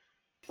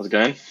How's it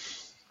going?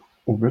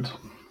 All good.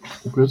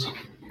 All good.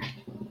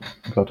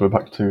 Glad we're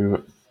back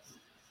to,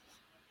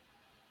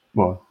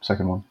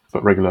 second one,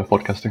 but regular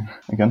podcasting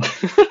again.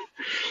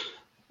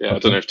 Yeah, I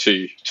don't know if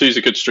two's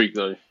a good streak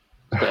though. It's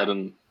better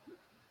than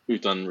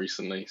we've done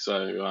recently.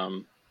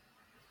 So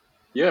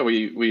yeah,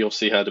 we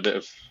obviously had a bit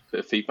of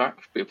feedback,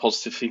 a bit of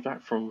positive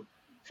feedback from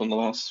the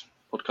last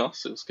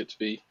podcast. It was good to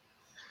be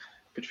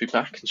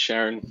back and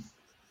sharing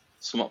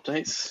some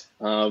updates.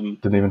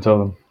 Didn't even tell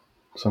them.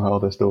 Somehow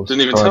they're still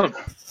Didn't even tell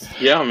subscribed. them.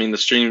 Yeah, I mean the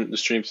stream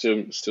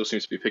still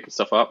seems to be picking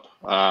stuff up.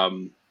 I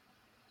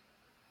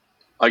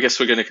guess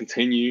we're going to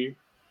continue.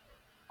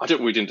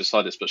 We didn't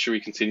decide this, but should we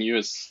continue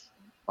as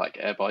like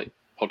Airbyte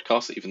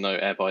podcast, even though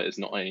Airbyte is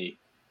not a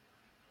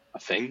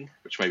thing,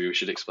 which maybe we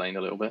should explain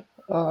a little bit.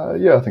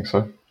 Yeah, I think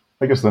so.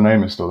 I guess the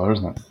name is still there,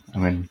 isn't it? I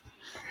mean,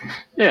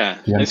 yeah,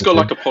 and it's got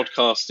like a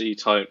podcasty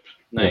type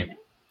name.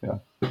 Yeah.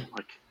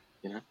 Like,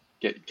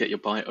 get your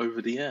bite over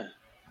the air.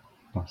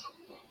 Nice.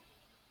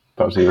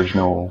 That was the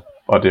original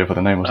idea for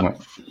the name, wasn't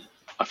it?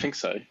 I think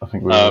so. I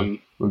think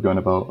we're going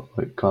about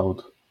like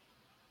cloud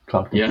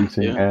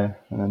computing, air,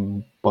 and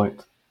then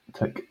byte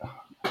tech.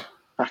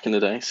 Back in the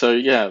day. So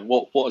yeah,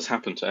 what has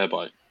happened to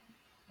Airbyte?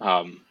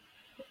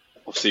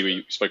 Obviously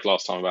we spoke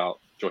last time about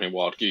joining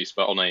Wild Goose,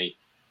 but on a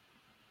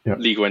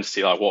legal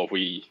entity, like what have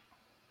we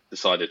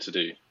decided to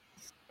do?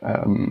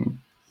 At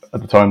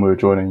the time we were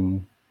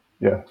joining,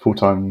 full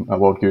time at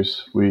Wild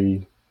Goose,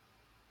 we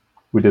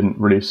didn't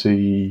really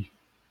see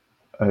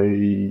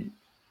a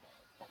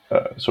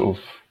sort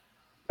of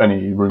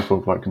any room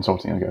for like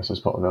consulting, I guess, as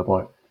part of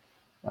Airbyte,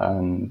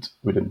 and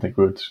we didn't think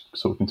we would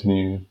sort of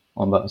continue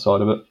on that side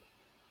of it.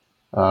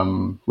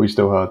 We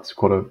still had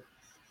quite a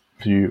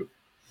few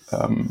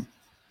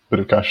bit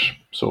of cash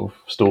sort of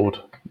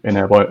stored in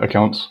Airbyte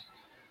accounts,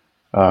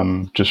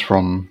 just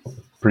from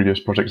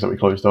previous projects that we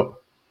closed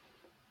up,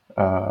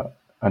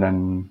 and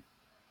then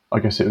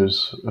I guess it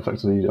was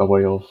effectively a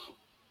way of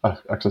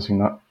accessing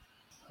that.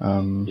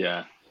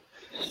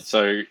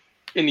 So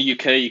in the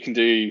UK, you can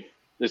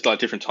there's like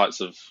different types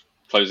of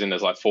closing.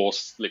 There's like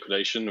forced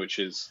liquidation, which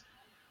is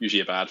usually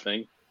a bad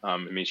thing.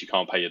 It means you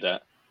can't pay your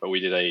debt. But we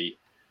did a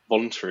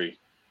voluntary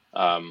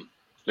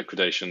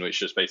liquidation, which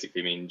just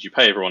basically means you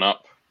pay everyone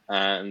up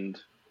and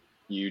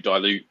you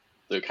dilute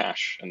the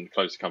cash and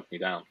close the company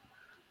down.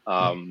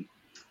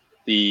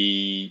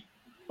 The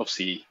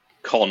obviously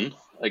con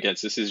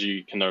against this is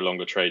you can no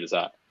longer trade as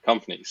that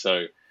company.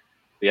 So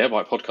the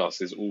Airbyte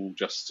podcast is all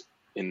just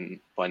in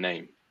by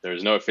name. There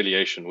is no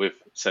affiliation with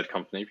said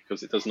company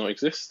because it does not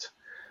exist.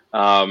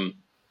 And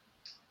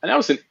that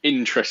was an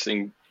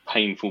interesting,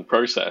 painful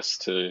process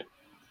to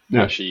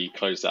actually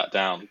close that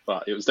down.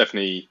 But it was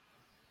definitely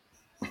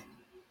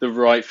the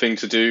right thing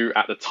to do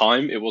at the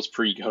time. It was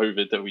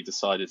pre-COVID that we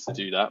decided to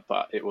do that,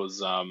 but it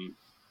was,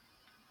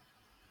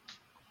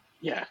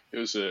 it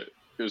was the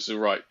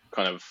right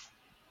kind of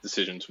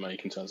decision to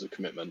make in terms of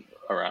commitment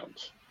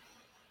around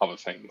other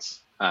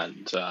things.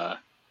 And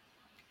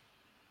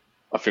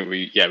I think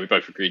we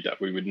both agreed that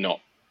we would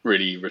not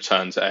really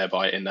return to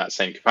Airbyte in that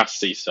same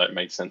capacity, so it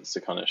made sense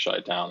to kind of shut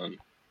it down.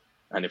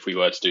 And if we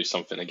were to do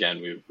something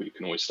again, we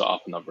can always start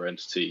up another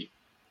entity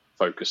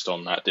focused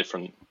on that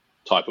different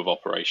type of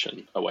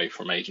operation away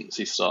from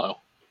agency style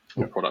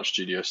or product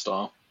studio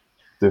style.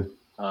 Yeah.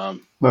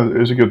 No, it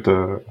was a good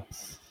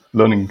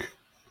learning,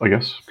 I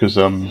guess, because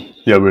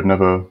we'd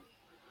never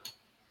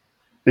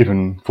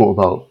even thought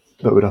about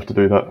that we'd have to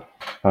do that.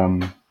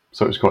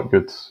 So it was quite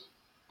good.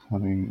 I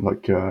mean,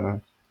 like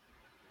doing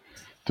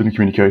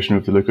communication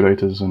with the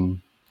liquidators and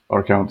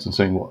our accounts and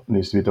seeing what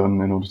needs to be done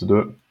in order to do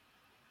it.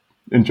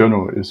 In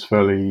general, it is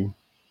fairly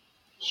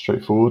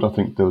straightforward. I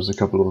think there was a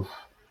couple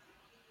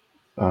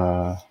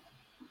of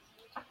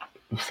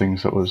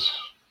things that was,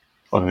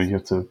 I don't know, you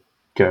have to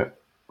get,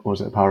 what was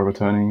it, power of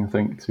attorney, I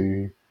think,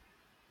 to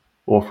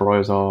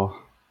authorize our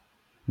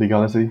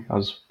legality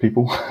as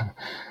people.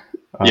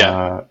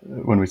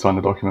 When we sign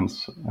the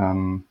documents.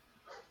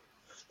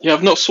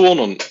 I've not sworn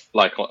on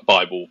like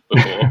Bible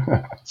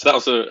before, so that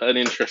was an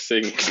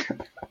interesting,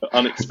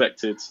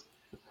 unexpected.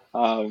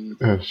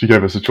 She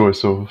gave us a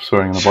choice of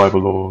swearing on the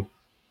Bible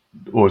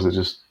or is it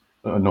just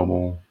a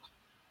normal,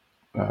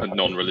 a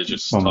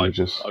non-religious type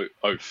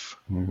oath.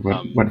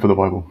 Went for the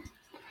Bible.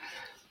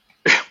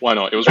 Why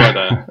not? It was right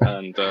there,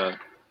 and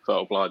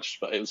felt obliged.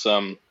 But it was,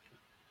 that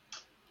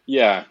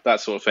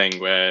sort of thing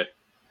where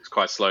it's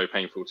quite slow,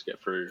 painful to get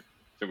through. I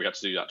think we had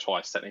to do that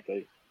twice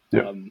technically.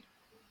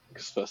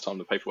 Because the first time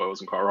the paperwork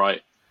wasn't quite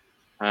right.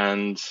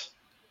 And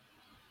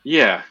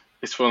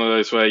it's one of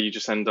those where you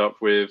just end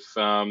up with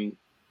kind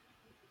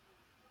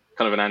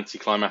of an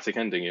anticlimactic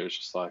ending. It was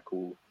just like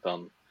all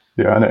done.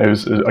 Yeah, and it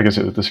was, I guess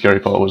the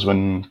scary part was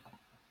when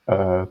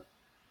our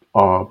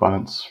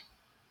balance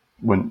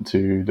went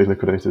to the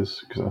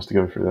liquidators because it has to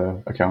go through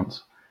their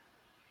accounts.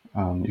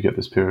 You get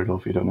this period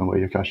of you don't know where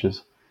your cash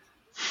is.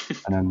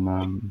 And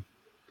then,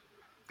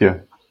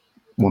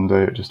 one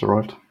day it just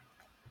arrived.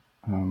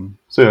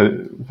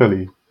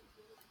 Fairly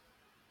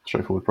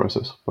straightforward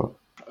process.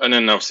 And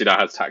then obviously that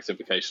has tax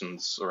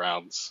implications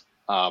around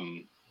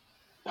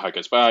how it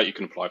goes about. You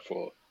can apply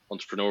for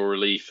entrepreneurial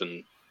relief,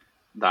 and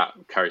that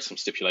carries some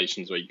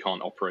stipulations where you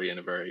can't operate in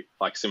a very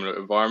similar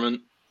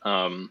environment.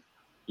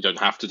 You don't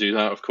have to do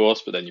that, of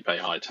course, but then you pay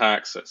high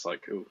tax. So it's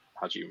like, ooh,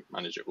 how do you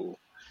manage it all?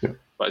 Yeah.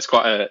 But it's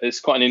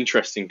quite an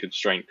interesting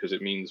constraint because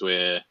it means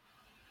we're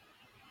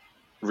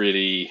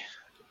really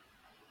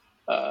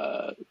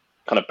kind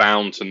of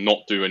bound to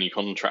not do any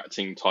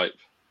contracting type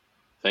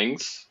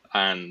things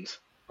and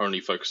only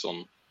focus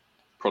on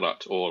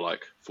product or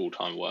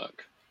full-time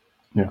work,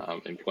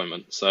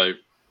 employment. So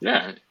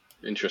yeah,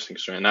 interesting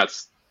constraint. And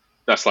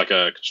that's like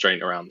a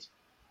constraint around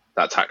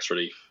that tax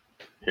relief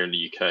here in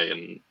the UK,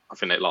 and I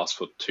think it lasts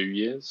for 2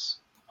 years.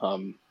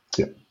 And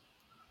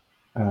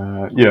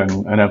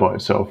Airbyte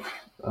itself,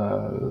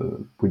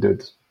 we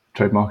did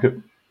trademark it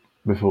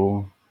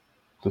before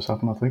this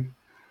happened, I think.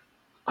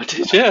 I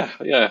did, yeah.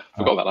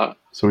 Forgot about that.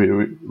 So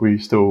we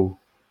still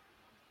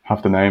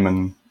have the name,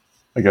 and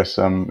I guess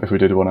if we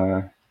did want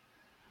to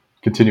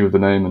continue with the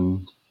name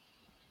and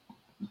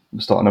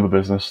start another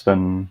business,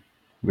 then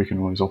we can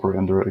always operate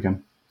under it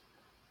again,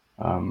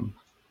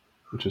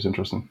 which is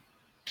interesting.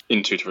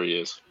 In 2 to 3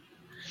 years.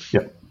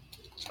 Yeah.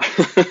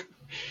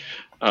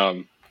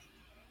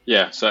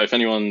 So if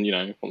anyone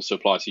wants to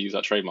apply to use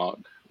that trademark,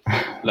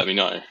 let me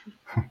know.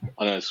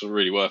 I know it's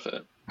really worth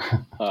it.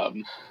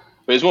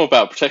 But it's more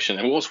about protection.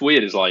 And what's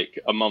weird is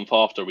a month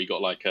after we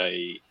got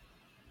a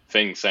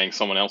thing saying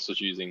someone else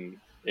was using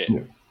it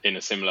in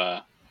a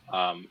similar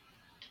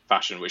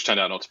fashion, which turned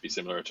out not to be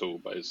similar at all.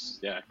 But it's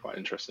quite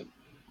interesting.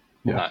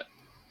 Yeah. That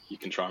you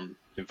can try and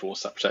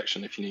enforce that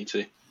protection if you need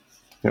to.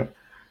 Yeah.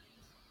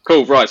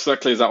 Cool. Right. So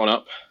that clears that one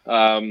up.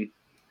 We're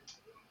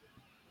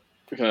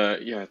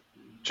gonna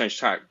change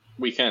tack.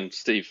 Weekend,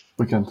 Steve.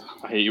 Weekend.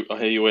 I hear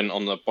you went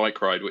on the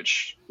bike ride,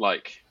 which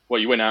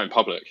you went out in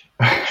public,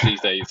 which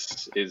these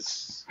days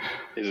is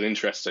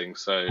interesting.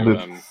 So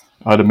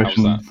I had a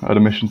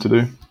mission to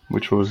do,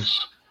 which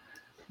was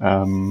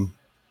at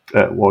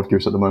Wild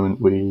Goose at the moment.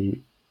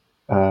 We,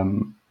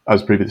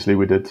 as previously,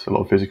 we did a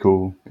lot of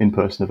physical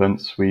in-person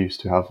events. We used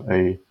to have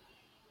a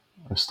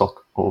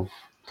stock of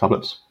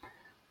tablets,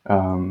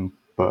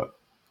 but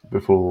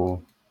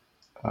before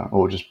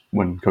or just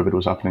when COVID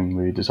was happening,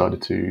 we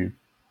decided to,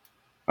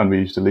 and we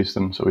used to lease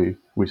them, so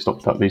we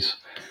stopped that lease,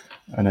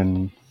 and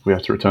then we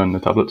had to return the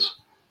tablets.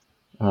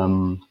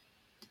 And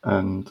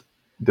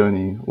the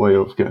only way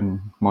of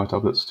getting my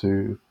tablets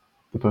to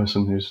the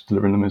person who's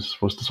delivering them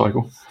was to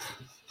cycle.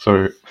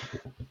 So,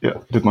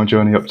 did my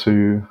journey up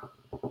to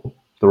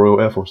the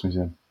Royal Air Force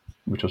Museum,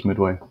 which was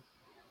Midway,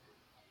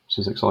 which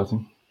is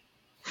exciting.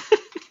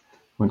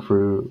 Went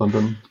through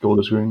London,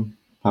 Golders Green,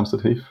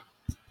 Hampstead Heath,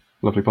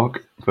 lovely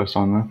park, first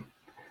time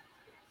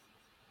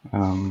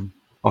there.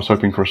 I was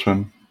hoping for a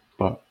swim,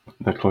 but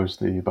they closed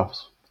the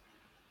baths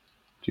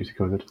due to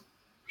COVID.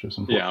 Which is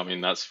yeah, I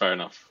mean, that's fair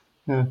enough.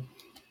 Yeah.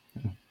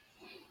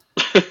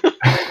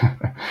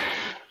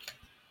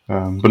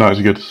 But no, it's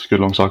a good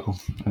long cycle,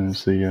 and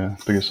it's the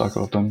biggest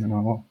cycle I've done in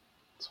a while.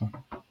 So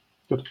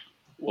good.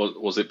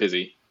 Was it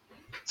busy?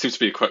 Seems to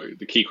be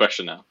the key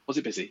question now. Was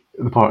it busy?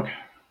 The park.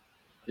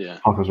 Yeah.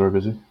 The park was very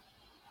busy.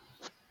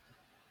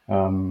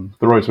 The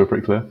roads were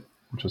pretty clear,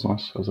 which was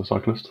nice as a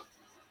cyclist.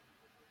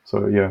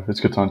 So yeah, it's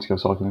a good time to go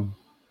cycling,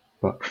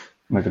 but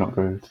maybe not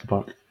go to the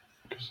park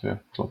because there's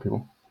a lot of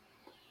people.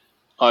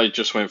 I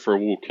just went for a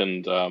walk,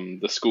 and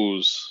the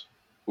schools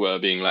were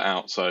being let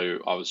out, so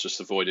I was just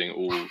avoiding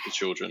all the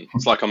children.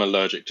 It's like I'm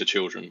allergic to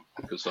children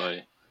because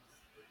I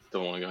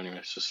don't want to go anywhere.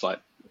 It's just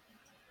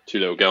 2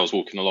 little girls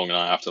walking along, and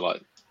I have to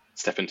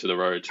step into the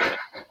road to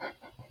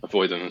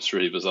avoid them. It's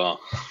really bizarre.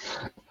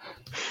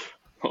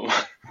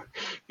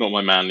 Not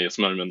my manliest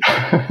moment.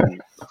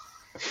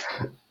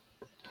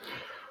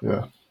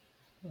 Yeah.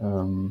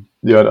 And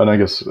I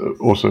guess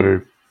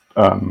also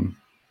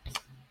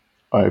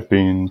I've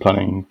been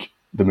planning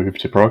the move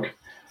to Prague,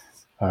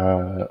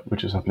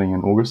 which is happening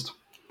in August.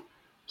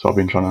 So I've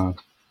been trying to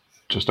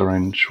just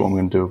arrange what I'm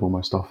going to do with all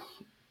my stuff,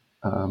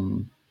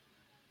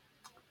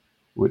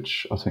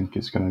 which I think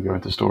is going to go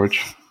into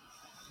storage,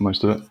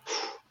 most of it.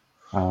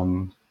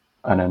 And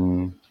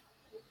then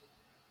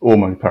all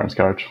my parents'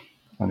 garage,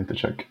 I need to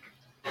check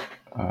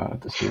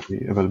to see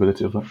the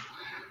availability of that.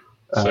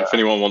 So if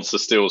anyone wants to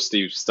steal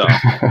Steve's stuff,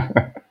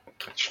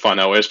 just find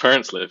out where his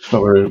parents live. It's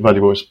not very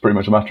valuable. It's pretty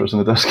much a mattress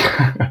and a desk.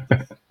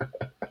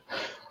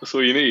 That's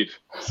all you need.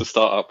 It's a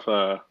startup,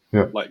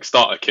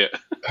 starter kit.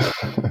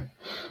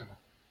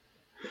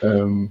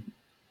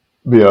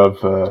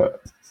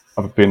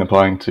 I've been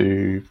applying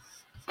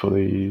for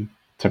the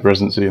temp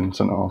residency and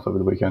sent it off over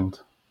the weekend.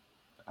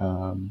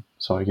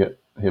 So I hear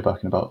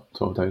back in about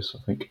 12 days, I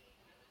think,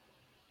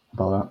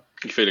 about that.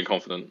 You feeling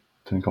confident?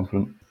 Feeling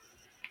confident.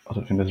 I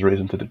don't think there's a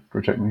reason to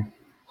reject me.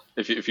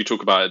 If you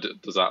talk about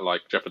it, does that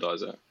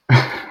jeopardize it?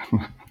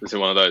 Is it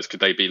one of those? Could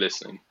they be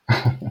listening?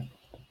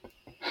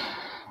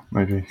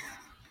 Maybe.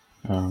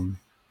 But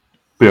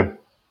yeah,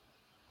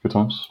 good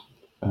times.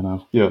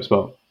 And it's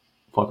about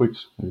 5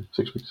 weeks, maybe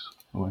 6 weeks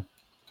away.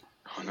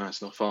 Oh no,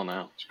 it's not far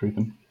now. It's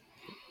creeping.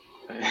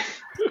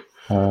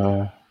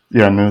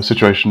 Yeah, and the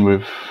situation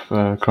with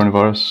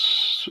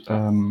coronavirus,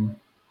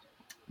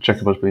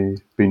 Checker has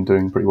been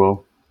doing pretty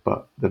well,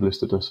 but they've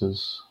listed us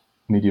as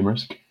medium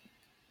risk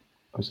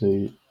as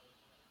a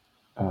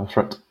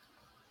threat.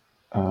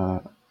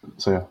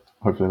 So yeah,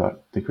 hopefully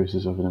that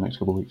decreases over the next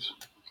couple of weeks,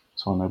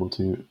 so I'm able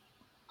to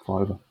fly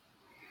over.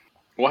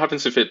 What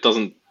happens if it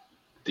doesn't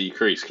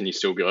decrease? Can you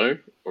still go,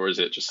 or is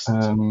it just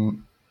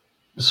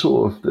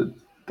sort of?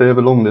 They have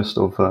a long list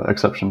of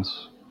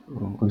exceptions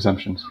or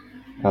exemptions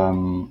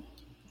for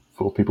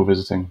people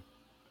visiting,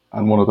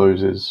 and one of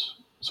those is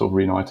sort of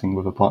reuniting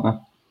with a partner.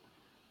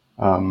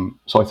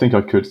 So I think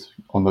I could,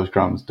 on those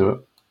grounds, do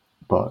it,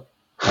 but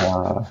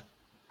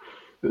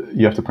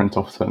you have to print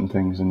off certain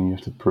things, and you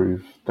have to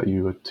prove that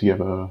you were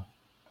together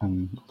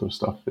and all those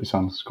stuff. It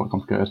sounds quite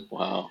complicated.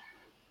 Wow.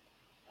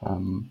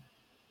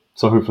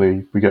 So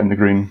hopefully we get in the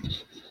green,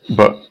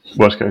 but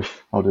worst case,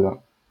 I'll do that.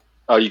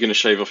 Are you going to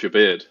shave off your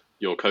beard,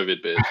 your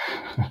COVID beard,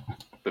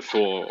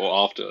 before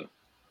or after?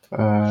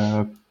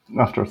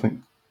 After, I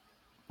think.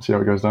 See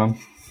how it goes down.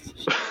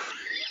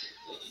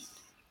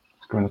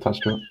 Going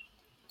attached to it.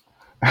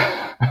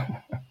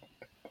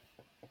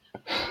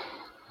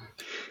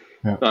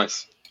 Yeah.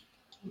 Nice.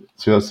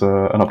 So that's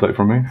an update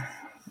from me.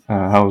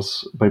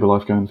 How's baby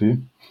life going for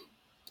you?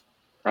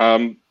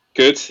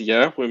 Good.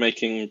 Yeah, we're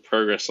making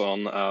progress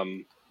on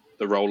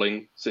the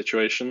rolling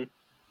situation.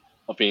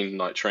 I've been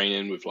like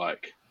training with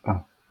like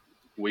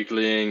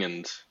wiggling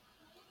and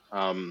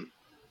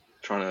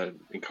trying to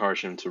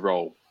encourage him to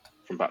roll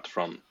from back to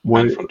front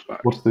and front to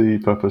back. What's the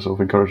purpose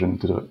of encouraging him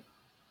to do it?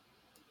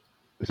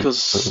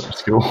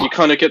 Because you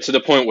kind of get to the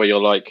point where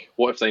you're like,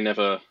 what if they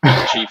never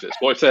achieve this?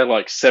 What if they're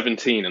like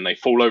 17 and they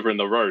fall over in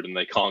the road and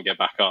they can't get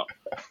back up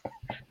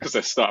because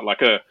they're stuck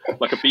like a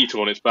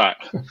beetle on its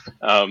back?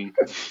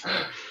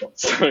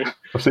 So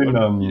I've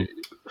seen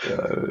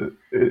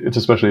it's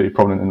especially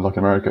prominent in like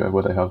America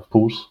where they have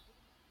pools,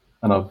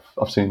 and I've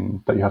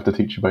seen that you have to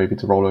teach your baby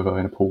to roll over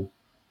in a pool,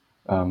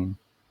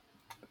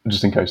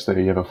 just in case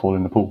they ever fall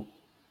in the pool.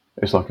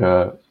 It's like you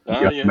have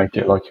to make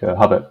it like a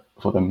habit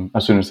for them.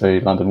 As soon as they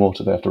land in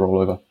water, they have to roll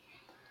over.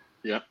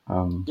 Yeah.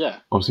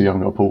 Obviously, you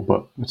haven't got a pool,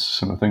 but it's a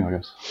similar thing, I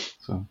guess.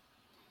 So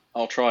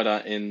I'll try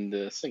that in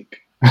the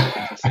sink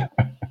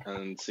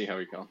and see how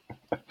we go.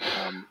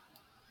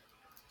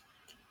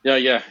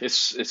 Yeah,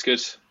 it's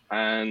good,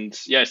 and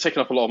yeah, it's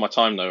taken up a lot of my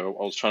time though.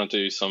 I was trying to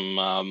do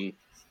some.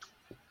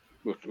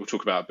 We'll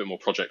talk about a bit more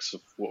projects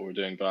of what we're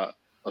doing, but I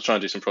was trying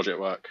to do some project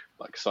work,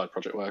 like side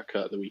project work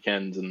at the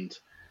weekend, and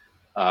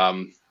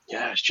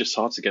yeah, it's just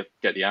hard to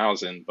get the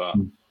hours in, but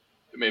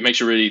it makes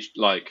you really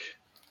like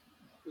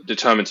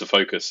determined to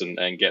focus and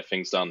get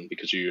things done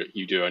because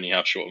you do only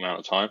have a short amount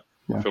of time.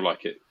 Yeah. I feel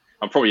like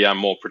I probably am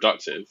more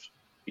productive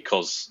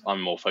because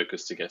I'm more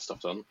focused to get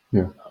stuff done.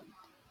 Yeah.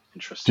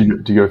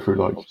 Interesting. Do you go through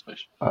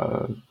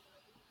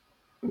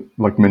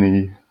like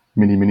mini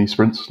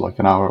sprints, like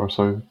an hour or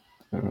so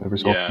every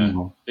so often?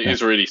 Or? It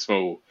is really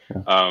small.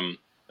 Yeah. And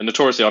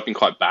notoriously, I've been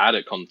quite bad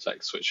at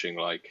context switching.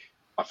 Like,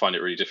 I find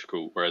it really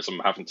difficult, whereas I'm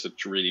having to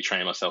really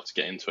train myself to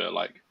get into it.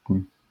 Like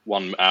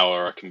 1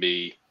 hour, I can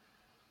be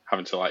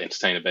having to like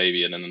entertain a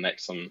baby, and then the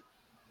next I'm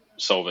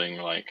solving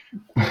like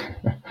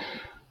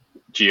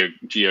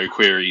geo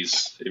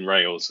queries in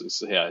Rails.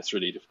 It's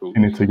really difficult.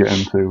 You need to get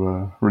him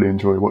to really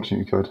enjoy watching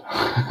you code.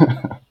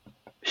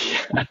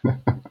 Yeah.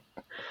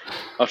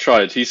 I've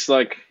tried. He's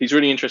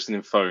really interested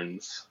in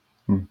phones.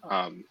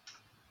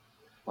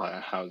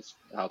 Like how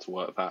to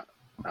work that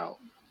out.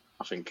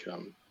 I think.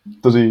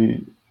 Does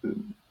he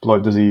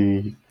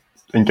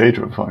engage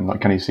with a phone? Like,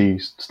 can he see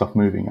stuff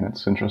moving and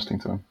it's interesting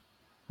to him,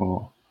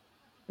 or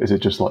is it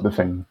just like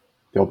the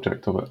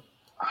object of it?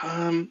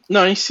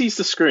 No, he sees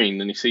the screen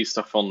and he sees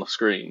stuff on the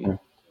screen,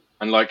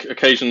 and like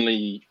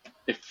occasionally,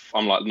 if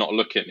I'm like not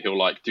looking, he'll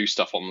like do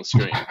stuff on the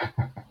screen,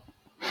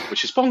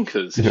 which is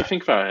bonkers if you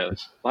think about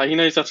it. Like he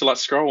knows how to like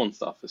scroll and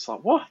stuff. It's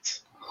like what?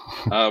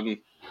 I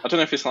don't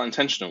know if it's like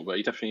intentional, but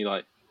he definitely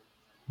like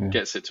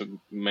gets it to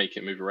make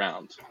it move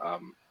around.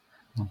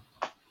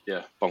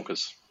 Yeah,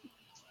 bonkers.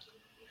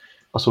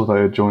 I saw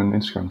they had joined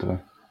Instagram today.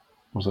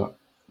 Was that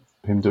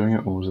him doing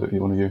it, or was it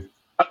one of you?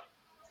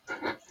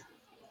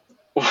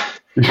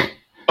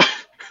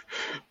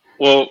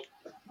 Well,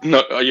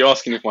 no. Are you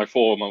asking if my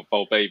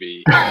 4-month-old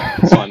baby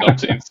signed up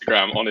to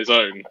Instagram on his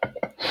own?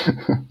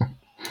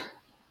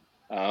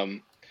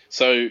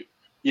 So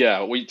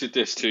yeah, we did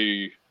this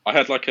to. I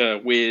had like a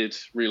weird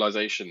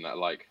realization that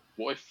like,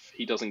 what if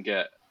he doesn't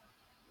get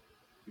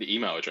the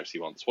email address he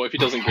wants? What if he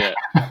doesn't get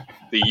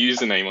the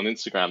username on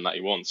Instagram that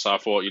he wants? So I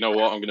thought, you know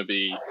what, I'm going to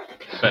be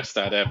the best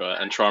dad ever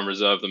and try and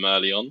reserve them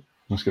early on.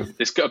 That's good.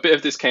 A bit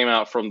of this came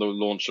out from the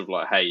launch of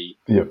like Hey,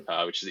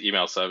 which is an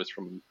email service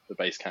from the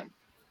Basecamp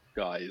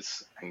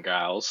guys and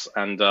gals,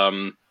 and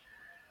they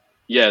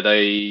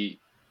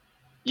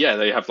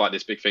have like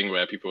this big thing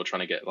where people are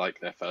trying to get like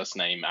their first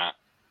name at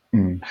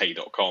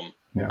hey.com,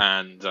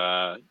 and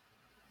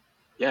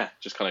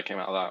just kind of came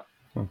out of that.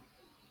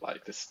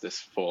 Like this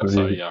thought.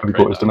 So yeah, I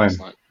created that last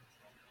night.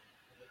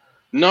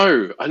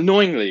 No,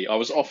 annoyingly, I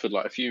was offered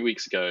like a few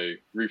weeks ago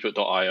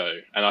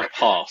Rupert.io, and I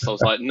passed. I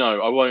was like,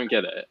 no, I won't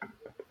get it,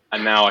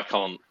 and now I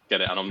can't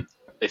get it, and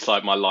it's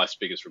like my life's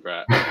biggest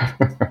regret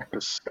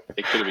because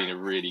it could have been a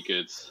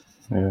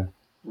Yeah.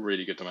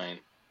 really good domain.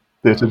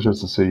 Yeah, it's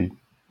interesting to see.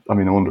 I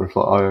mean, I wonder if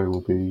like IO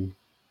will be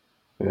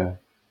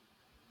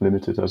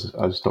limited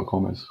as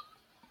 .com is.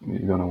 You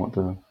don't know what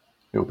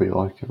it'll be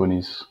like when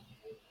he's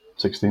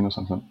 16 or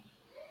something.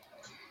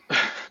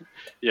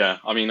 Yeah,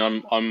 I mean,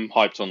 I'm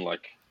hyped on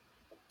like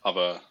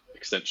other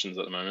extensions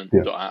at the moment.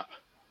 .app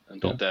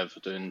and .dev are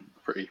doing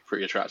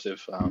pretty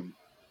attractive.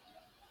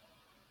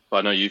 But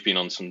I know you've been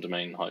on some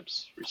domain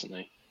hypes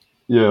recently.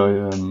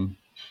 Yeah,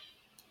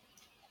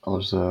 I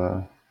was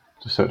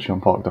just searching on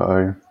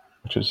Park.io,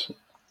 which is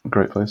a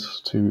great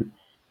place to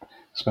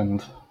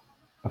spend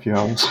a few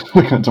hours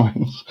looking at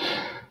domains.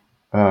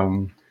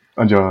 And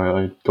yeah,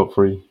 I got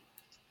free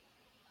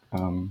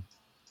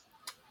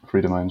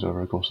domains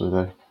over the course of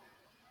the day,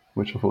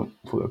 which I thought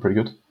they were pretty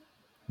good.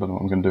 Don't know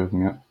what I'm going to do with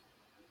them yet.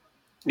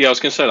 Yeah, I was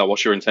going to say, like,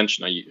 what's your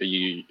intention?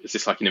 Is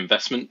this like an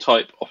investment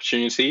type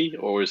opportunity,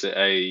 or is it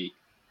a?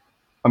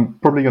 I'm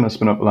probably going to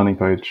spin up a landing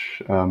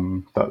page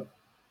that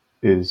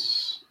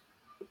is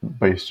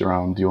based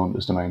around do you want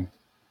this domain,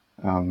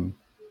 but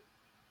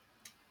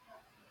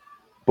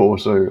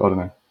also I don't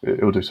know,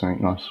 it'll do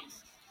something nice,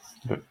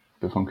 a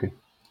bit funky,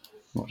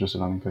 not just a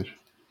landing page.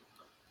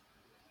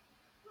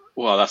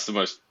 Well, that's the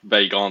most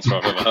vague answer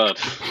I've ever heard.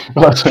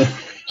 That's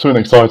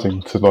something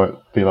exciting to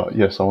be like,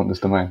 yes, I want this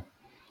domain.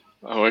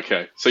 Oh,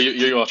 okay. So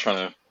you are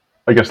trying to,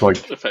 I guess,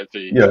 like,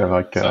 effectively,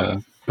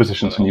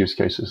 position some use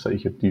cases that you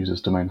could use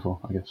this domain for,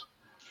 I guess.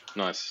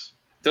 Nice.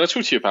 Did I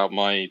talk to you about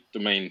my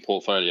domain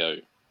portfolio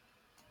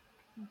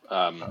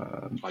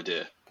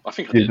idea? I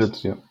think I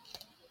did. Yeah.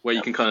 Where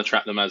you can kind of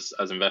track them as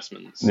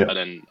investments, and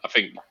then I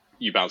think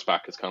you bounce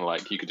back as kind of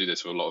like you could do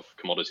this with a lot of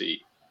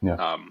commodity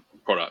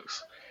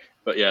products.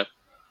 But yeah,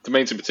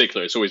 domains in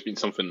particular, it's always been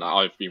something that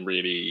I've been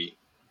really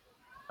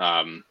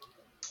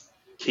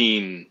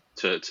keen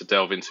to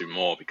delve into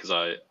more because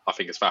I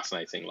think it's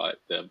fascinating, like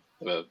the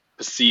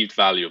perceived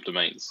value of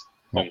domains,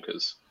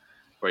 bonkers,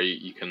 where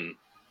you can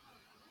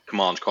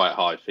command quite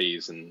high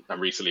fees. And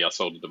recently I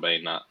sold a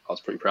domain that I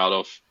was pretty proud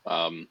of.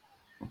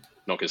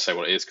 Not going to say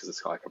what it is because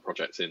it's like a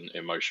project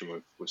in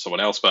motion with someone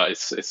else, but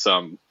it's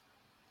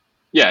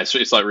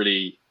like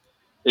really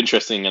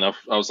interesting. And I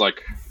was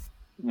like,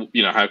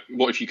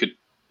 what if you could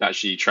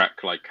actually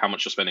track like how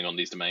much you're spending on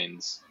these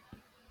domains?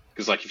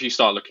 Because like if you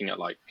start looking at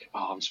like,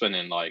 I spent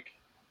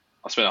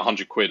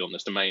 £100 on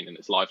this domain in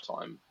its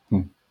lifetime.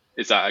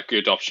 Is that a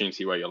good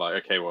opportunity where you're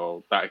like, okay,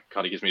 well, that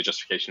kind of gives me a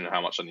justification of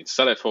how much I need to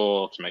sell it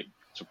for to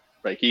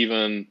break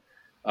even,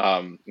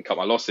 and cut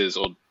my losses,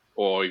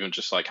 or even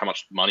just like how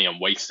much money I'm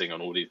wasting on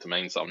all these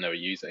domains that I'm never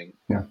using.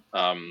 Yeah.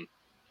 And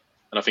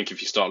I think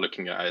if you start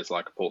looking at it as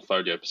like a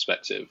portfolio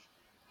perspective,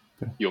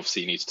 you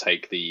obviously need to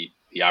take the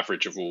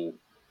average of all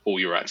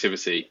your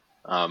activity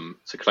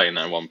to claim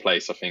that in one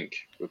place. I think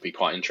would be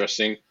quite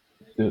interesting.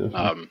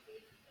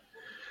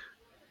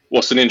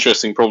 What's an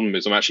interesting problem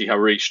is I'm actually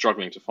really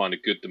struggling to find a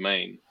good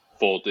domain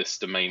for this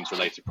domains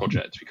related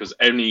project, because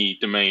any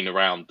domain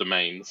around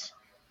domains,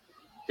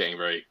 getting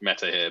very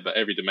meta here, but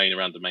every domain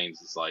around domains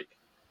is like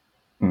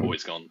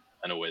always gone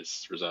and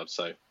always reserved.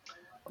 So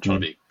I'm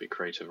trying to be a bit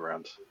creative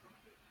around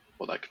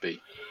what that could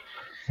be.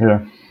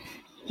 Yeah,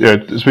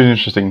 it's been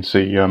interesting to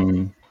see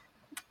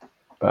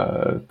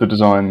the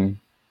design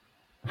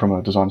from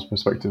a design's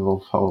perspective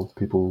of how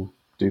people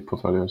do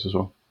portfolios as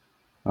well.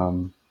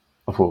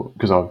 I thought,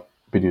 because I've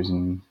been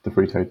using the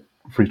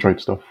free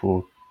trade stuff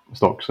for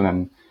stocks and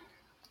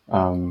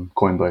then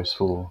Coinbase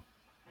for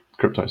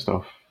crypto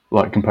stuff,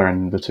 like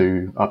comparing the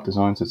two app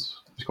designs, it's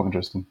quite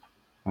interesting.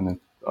 And then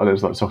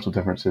there's like subtle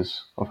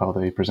differences of how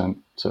they present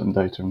certain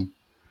data, and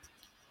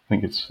I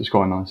think it's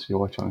quite a nice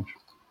UI challenge.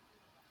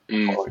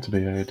 I like to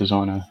be a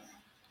designer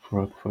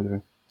for a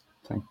portfolio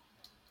thing,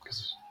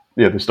 because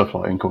there's stuff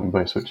like in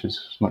Coinbase which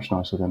is much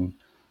nicer than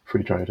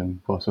free trade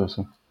and vice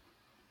versa.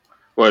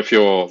 Well, if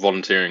you're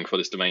volunteering for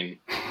this domain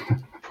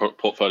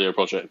portfolio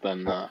project,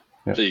 then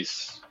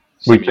please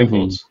send me your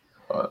thoughts.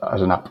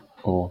 As an app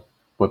or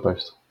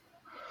web-based?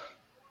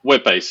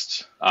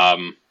 Web-based,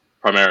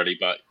 primarily,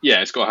 but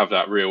it's got to have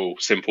that real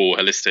simple,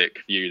 holistic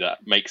view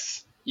that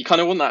makes you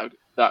kind of want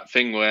that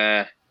thing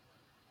where,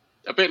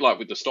 a bit like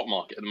with the stock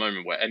market at the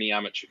moment, where any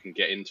amateur can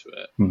get into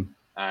it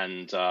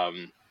and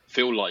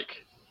feel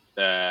like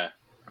they're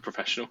a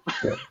professional.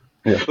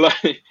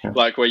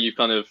 Like where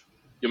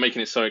you're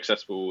making it so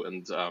accessible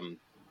and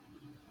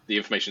the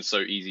information is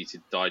so easy to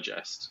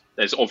digest.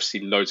 There's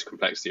obviously loads of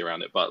complexity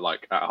around it, but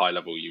like at a high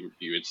level, you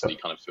instantly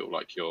kind of feel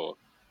like you're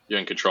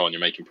in control and you're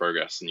making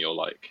progress and you're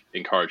like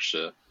encouraged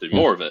to do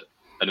more of it.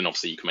 And then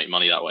obviously you can make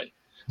money that way.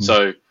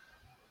 So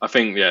I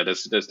think,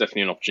 there's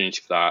definitely an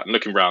opportunity for that. And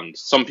looking around,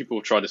 some people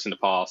have tried this in the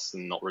past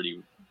and not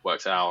really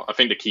worked out. I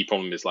think the key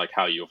problem is like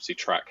how you obviously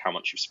track how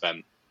much you've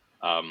spent,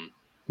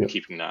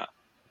 keeping that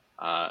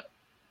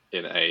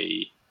in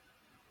a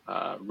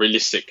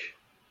realistic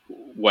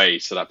way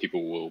so that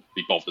people will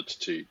be bothered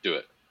to do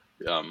it.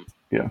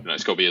 Yeah.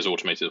 It's got to be as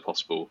automated as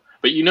possible.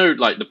 But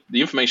like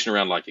the information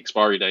around like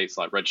expiry dates,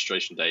 like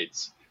registration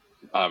dates,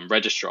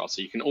 registrar,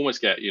 so you can almost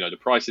get the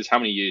prices, how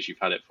many years you've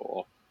had it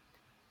for.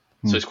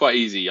 So it's quite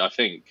easy, I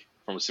think,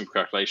 from a simple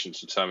calculation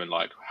to determine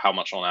like how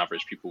much on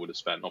average people would have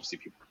spent. Obviously,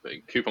 people put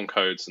in coupon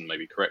codes and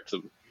maybe correct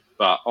them,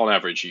 but on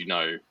average,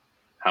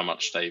 how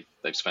much they've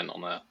spent on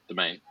their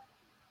domain.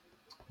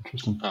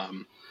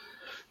 Interesting.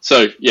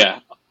 So yeah,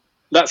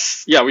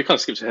 we kind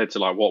of skipped ahead to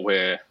like what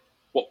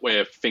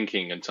we're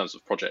thinking in terms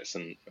of projects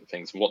and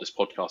things, and what this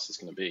podcast is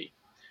going to be.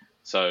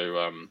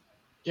 So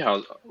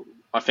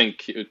I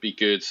think it would be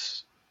good.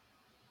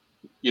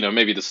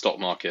 Maybe the stock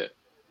market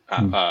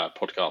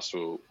podcast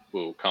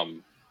will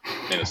come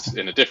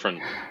in a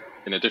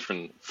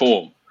different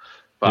form.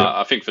 But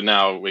I think for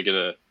now we're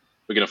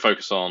gonna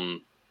focus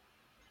on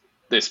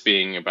this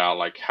being about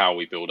like how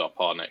we build up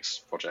our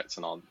next project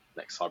and our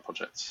next side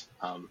projects,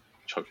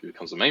 which hopefully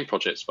becomes the main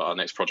project. But our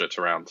next project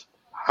around,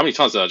 how many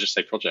times did I just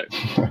say project?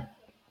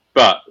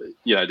 But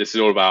this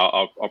is all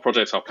about our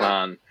project, our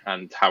plan,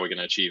 and how we're going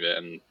to achieve it,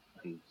 and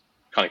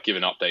kind of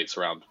giving updates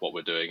around what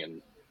we're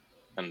doing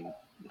and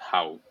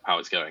how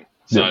it's going.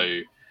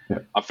 So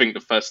I think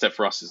the first step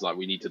for us is like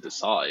we need to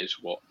decide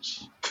what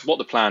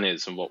the plan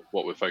is and what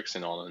we're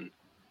focusing on,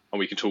 and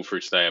we can talk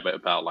through today a bit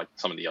about like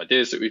some of the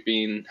ideas that we've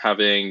been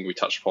having. We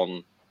touched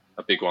upon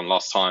a big one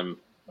last time,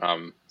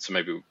 so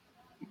maybe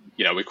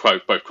we're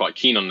both quite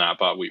keen on that,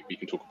 but we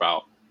can talk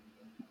about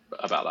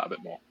that a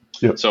bit more.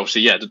 Yep. So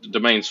obviously, the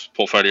domains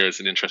portfolio is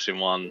an interesting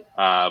one.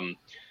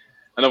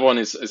 Another one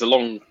is a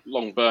long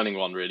burning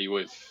one really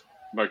with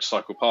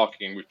motorcycle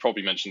parking. We've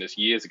probably mentioned this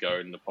years ago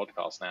in the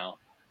podcast now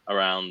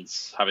around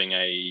having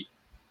a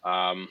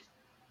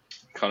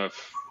kind of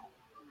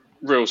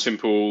real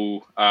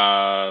simple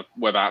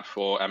web app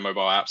and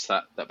mobile apps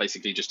that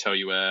basically just tell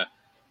you where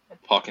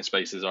parking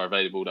spaces are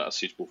available that are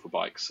suitable for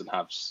bikes and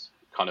have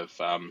kind of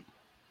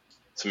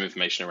some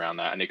information around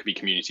that, and it could be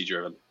community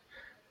driven.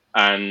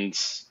 And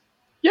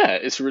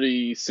it's a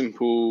really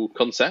simple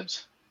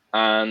concept,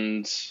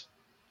 and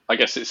I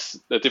guess it's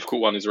the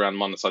difficult one is around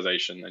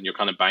monetization, and you're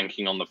kind of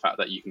banking on the fact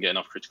that you can get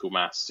enough critical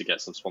mass to get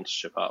some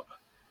sponsorship up.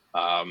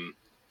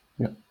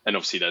 And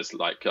obviously there's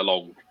like a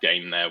long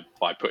game there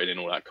by putting in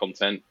all that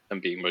content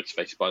and being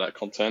motivated by that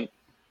content.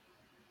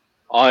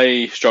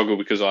 I struggle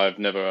because I've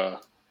never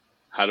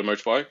had a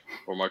motorbike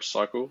or a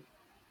motorcycle,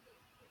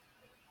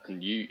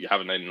 and you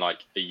haven't in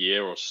like a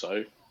year or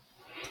so.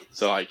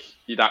 So like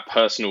that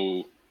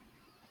personal,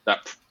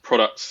 that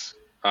product,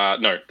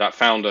 that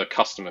founder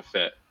customer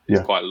fit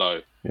is quite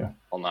low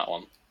on that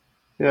one.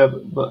 Yeah,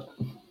 but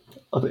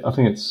I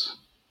think it's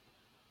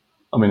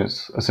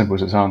as simple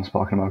as it sounds,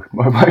 parking a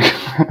motorbike.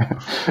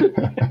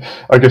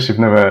 I guess you've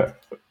never.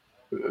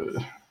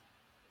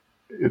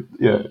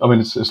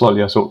 It's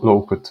slightly less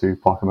awkward to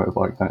park a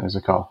motorbike than it is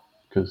a car,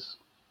 because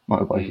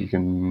motorbike you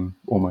can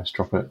almost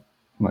drop it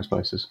most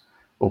places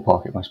or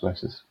park it most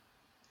places.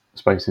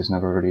 Space is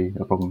never really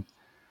a problem.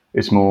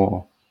 It's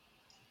more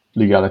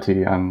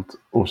legality and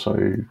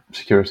also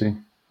security,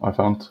 I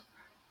found.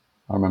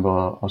 I remember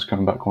I was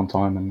coming back one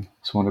time and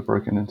someone had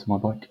broken into my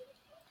bike,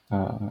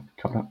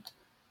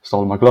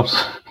 stolen my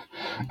gloves.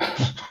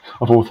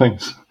 Of all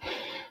things,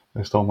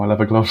 they stole my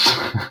leather gloves.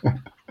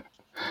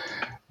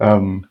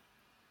 And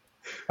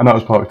that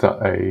was parked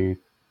at a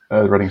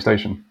Reading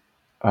station,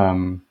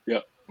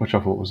 which I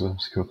thought was a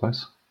secure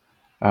place.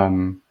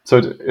 So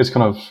it's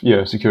kind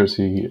of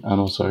security and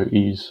also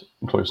ease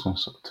and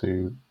closeness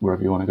to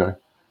wherever you want to go.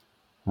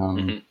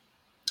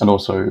 And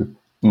also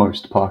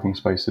most parking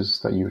spaces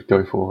that you would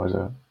go for as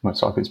a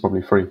motorcycle is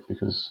probably free,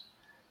 because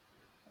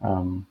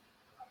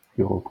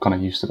you're kind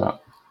of used to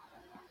that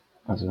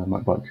as a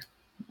motorbike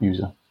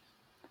user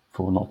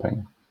for not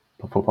paying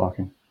for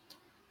parking,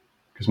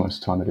 because most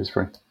of the time it is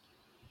free.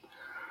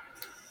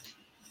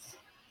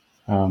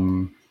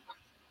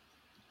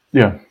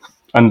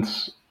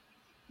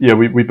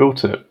 We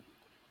built it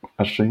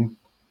actually,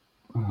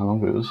 how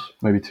long it was,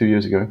 maybe 2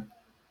 years ago,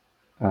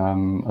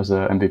 as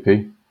a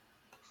MVP.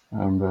 I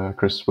remember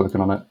Chris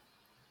working on it,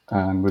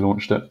 and we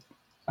launched it,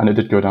 and it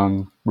did go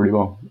down really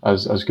well,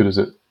 as good as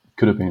it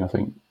could have been, I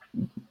think,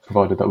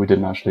 provided that we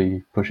didn't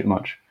actually push it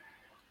much.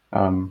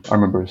 I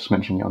remember us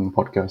mentioning it on the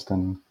podcast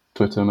and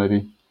Twitter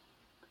maybe,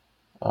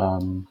 but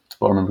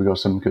I remember we got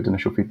some good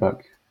initial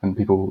feedback, and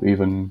people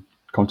even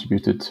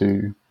contributed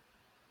to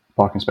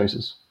parking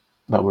spaces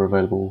that were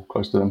available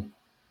close to them.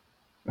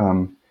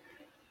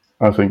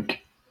 I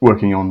think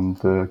working on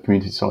the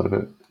community side of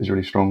it is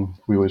really strong.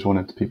 We always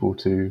wanted people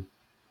to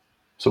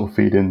sort of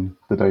feed in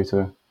the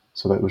data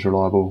so that it was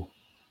reliable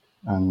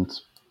and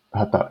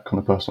had that kind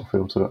of personal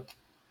feel to it.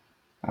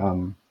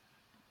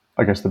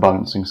 I guess the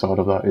balancing side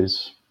of that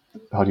is,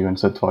 how do you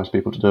incentivize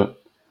people to do it?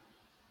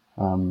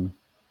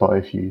 But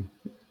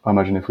I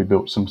imagine if we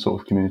built some sort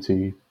of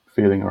community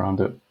feeling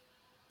around it,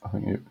 I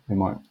think it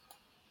might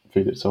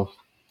feed itself.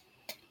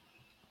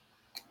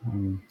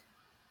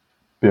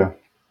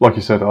 Like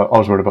you said, I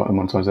was worried about the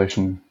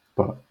monetization,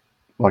 but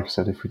like I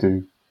said, if we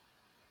do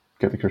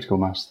get the critical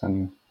mass,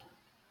 then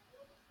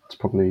it's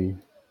probably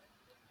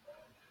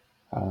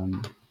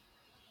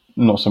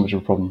not so much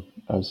of a problem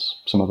as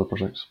some other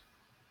projects,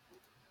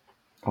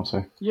 I'll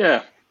say.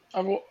 Yeah.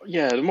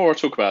 The more I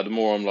talk about it, the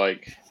more I'm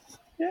like,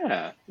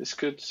 yeah, this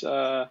could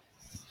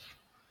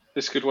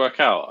work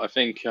out. I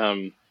think,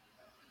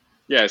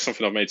 it's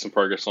something I've made some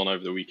progress on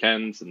over the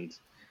weekend, and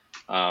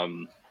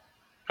kind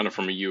of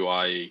from a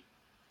UI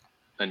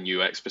and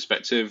UX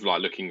perspective,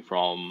 like looking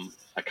from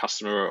a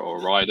customer or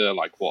a rider,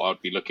 like what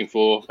I'd be looking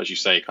for, as you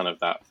say, kind of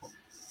that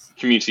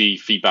community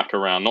feedback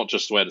around not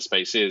just where the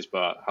space is,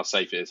 but how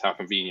safe it is, how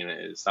convenient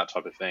it is, that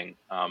type of thing.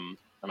 And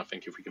I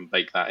think if we can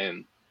bake that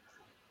in,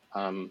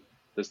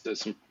 there's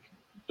some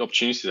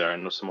opportunities there,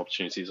 and there's some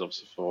opportunities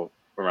obviously for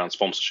around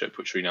sponsorship,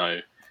 which we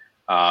know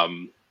a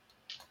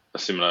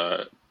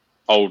similar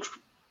old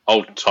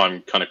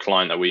time kind of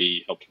client that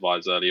we helped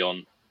advise early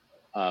on,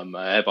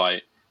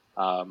 Airbyte,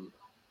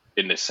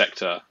 in this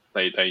sector,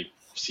 they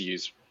obviously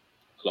use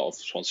a lot of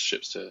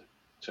sponsorships to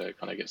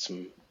kind of get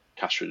some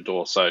cash through the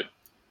door. So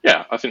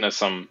yeah, I think there's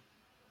some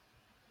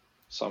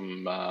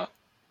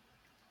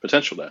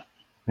potential there.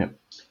 Yeah.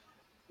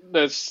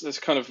 There's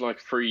kind of like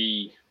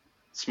 3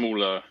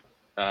 smaller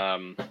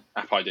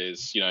app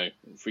ideas.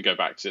 If we go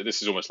back to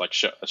this, is almost like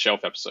a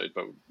shelf episode,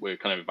 but we're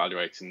kind of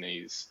evaluating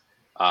these.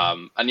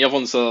 And the other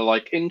ones are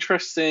like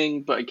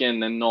interesting, but again,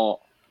 they're not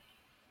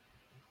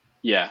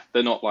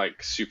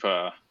like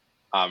super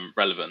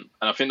relevant.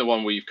 And I think the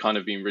one we've kind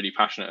of been really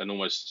passionate and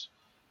almost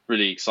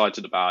really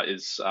excited about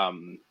is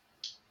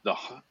the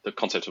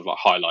concept of like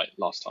Highlight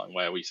last time,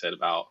 where we said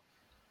about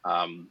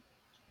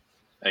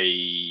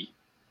a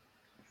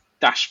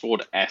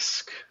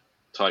dashboard-esque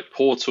type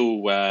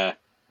portal where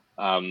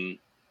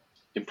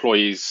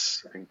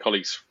employees and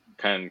colleagues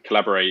can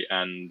collaborate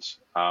and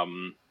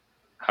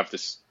have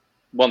this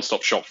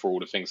one-stop shop for all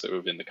the things that are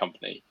within the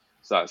company.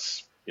 So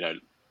that's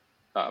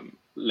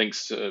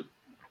links to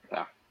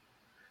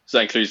so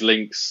that includes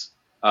links,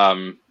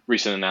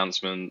 recent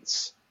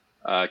announcements,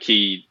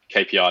 key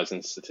KPIs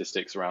and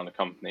statistics around the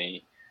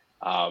company,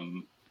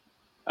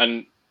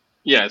 and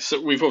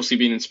so we've obviously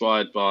been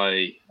inspired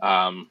by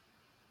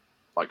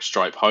like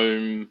Stripe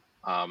Home,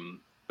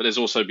 but there's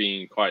also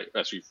been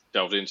as we've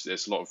delved into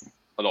this, a lot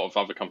of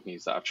other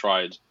companies that have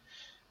tried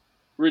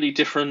really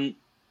different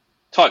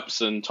types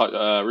and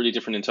really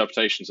different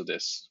interpretations of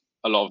this.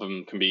 A lot of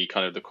them can be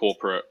kind of the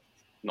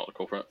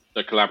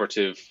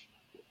collaborative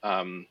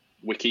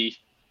wiki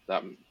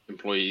that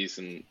employees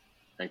and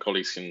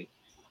colleagues can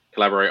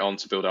collaborate on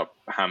to build up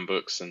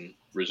handbooks and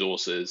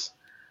resources.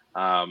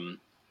 But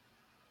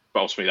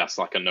ultimately, that's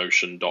like a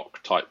Notion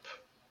doc type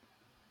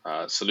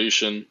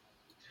solution.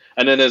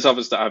 And then there's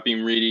others that have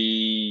been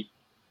really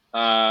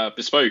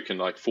bespoke and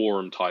like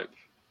forum type,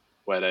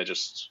 where they're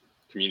just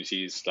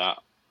communities that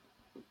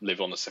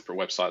live on a separate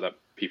website that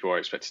people are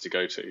expected to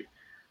go to.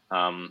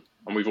 And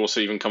we've also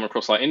even come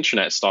across like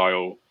intranet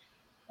style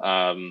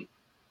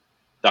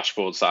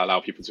dashboards that allow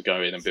people to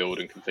go in and build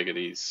and configure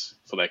these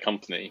for their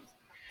company.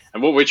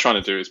 And what we're trying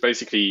to do is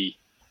basically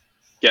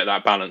get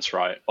that balance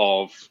right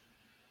of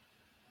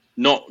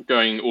not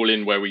going all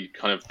in where we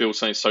kind of build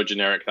something so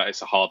generic that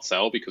it's a hard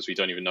sell because we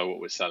don't even know what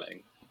we're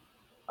selling,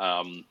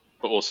 but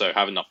also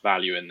have enough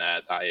value in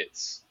there that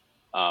it's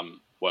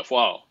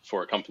worthwhile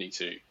for a company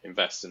to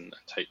invest and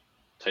take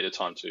the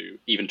time to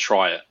even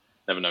try it,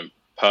 never know,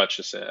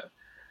 purchase it.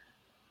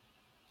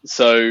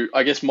 So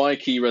I guess my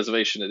key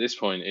reservation at this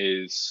point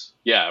is,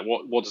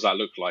 what does that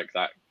look like,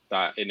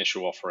 that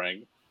initial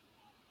offering?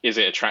 Is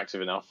it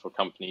attractive enough for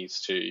companies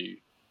to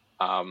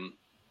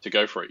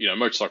go for it?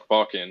 Motorcycle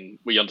parking,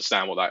 we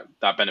understand what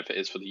that benefit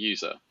is for the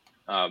user.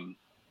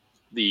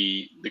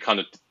 The kind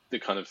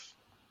of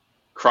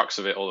crux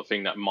of it, or the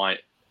thing that might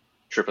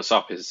trip us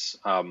up, is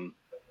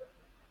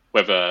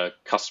whether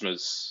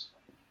customers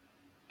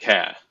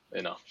care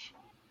enough.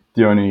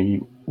 The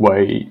only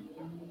way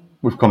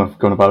we've kind of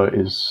gone about it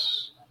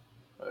is,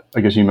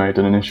 I guess you made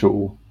an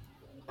initial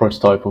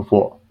prototype of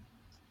what,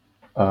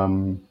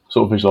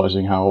 sort of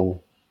visualizing how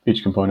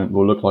each component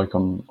will look like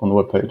on the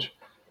web page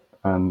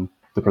and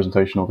the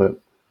presentation of it,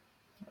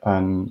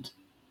 and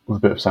with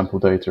a bit of sample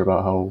data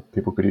about how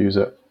people could use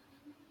it.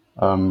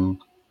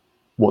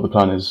 What the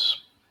plan has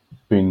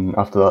been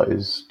after that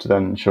is to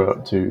then show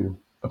it to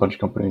a bunch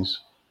of companies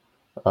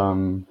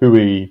who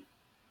we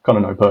kind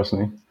of know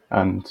personally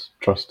and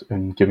trust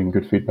in giving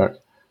good feedback,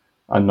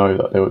 and know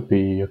that they would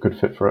be a good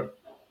fit for it.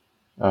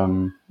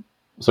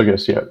 So I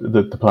guess,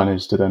 the plan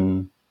is to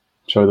then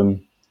show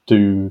them,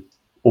 do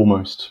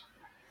almost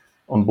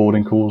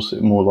onboarding calls,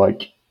 more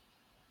like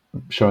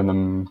showing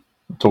them,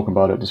 talking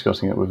about it,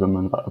 discussing it with them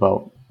and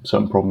about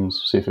certain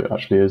problems, see if it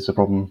actually is a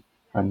problem,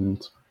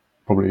 and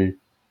probably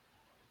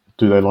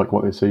do they like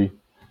what they see?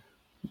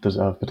 Does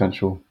it have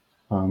potential?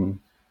 And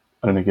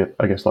then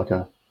I guess like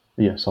a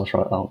yes, I'll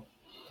try it out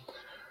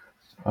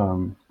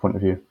point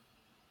of view.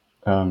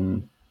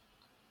 And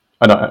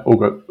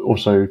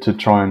also to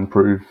try and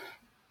prove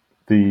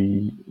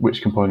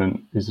which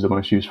component is the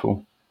most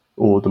useful,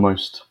 or the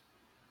most,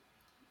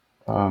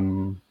 what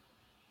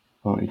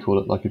do you call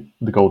it, like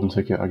the golden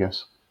ticket, I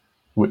guess.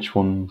 Which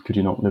one could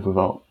you not live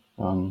without?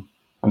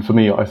 And for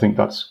me, I think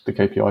that's the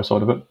KPI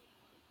side of it.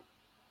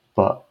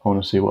 But I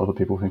want to see what other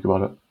people think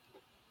about it.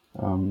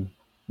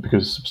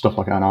 Because stuff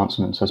like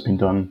announcements has been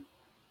done.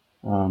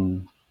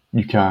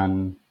 You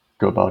can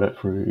go about it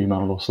through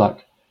email or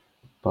Slack,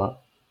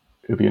 but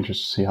it'll be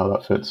interesting to see how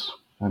that fits.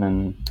 And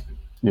then,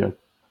 yeah,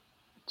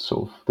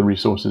 sort of the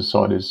resources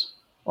side is,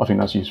 I think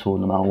that's useful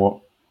no matter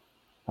what.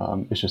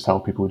 It's just how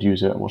people would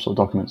use it, what sort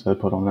of documents they'd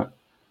put on it,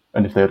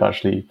 and if they'd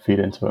actually feed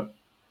into it.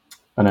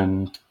 And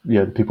then,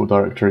 yeah, the people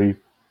directory,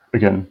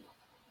 again,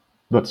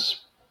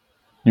 that's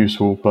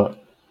useful,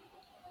 but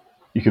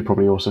you could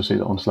probably also see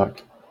that on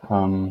Slack.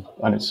 And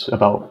it's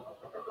about,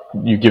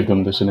 you give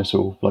them this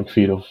initial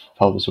feed of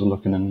how this will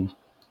look, and then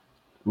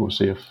we'll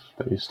see if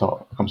they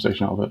start a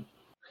conversation out of it.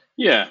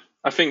 Yeah,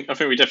 I think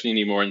we definitely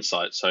need more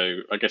insight. So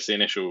I guess the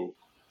initial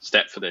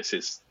step for this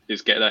is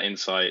get that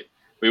insight.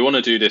 We want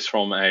to do this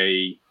from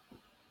a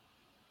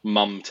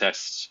mum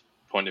test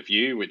point of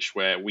view,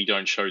 where we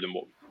don't show them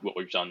what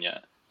we've done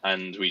yet,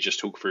 and we just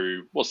talk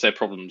through what's their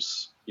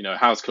problems.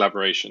 How's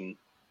collaboration,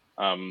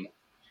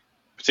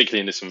 particularly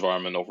in this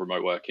environment of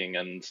remote working,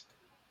 and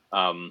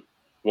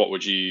what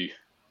would you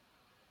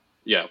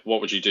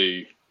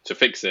do to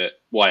fix it?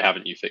 Why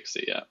haven't you fixed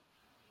it yet?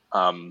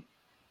 And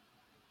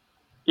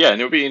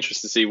it'll be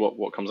interesting to see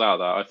what comes out of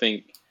that. I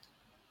think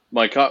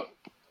my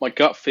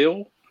gut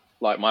feel,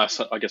 my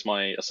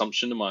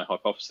assumption and my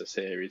hypothesis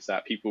here is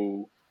that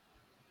people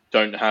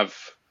don't have.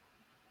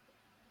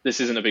 This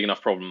isn't a big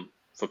enough problem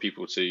for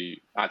people to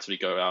actively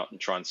go out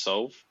and try and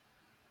solve.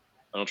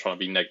 I'm not trying to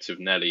be negative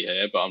Nelly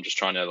here, but I'm just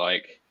trying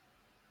to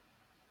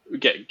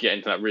get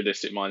into that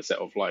realistic mindset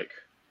of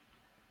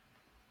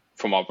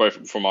from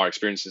our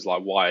experiences,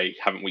 why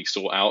haven't we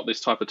sought out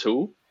this type of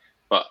tool?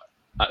 But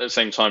at the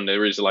same time,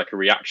 there is a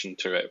reaction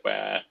to it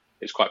where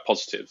it's quite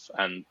positive,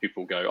 and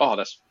people go, "Oh,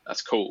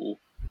 that's cool,"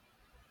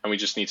 and we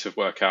just need to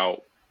work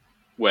out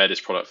where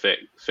this product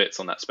fits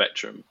on that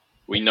spectrum.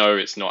 We know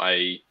it's not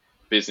a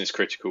business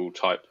critical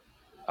type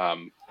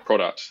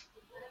product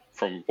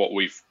from what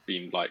we've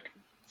been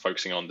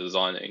focusing on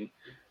designing,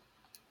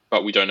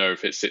 but we don't know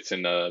if it sits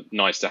in the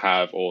nice to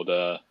have or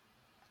the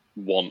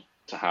want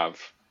to have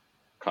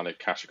kind of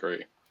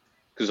category.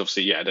 Because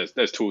obviously,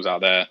 there's tools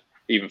out there.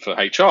 Even for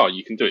HR,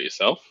 you can do it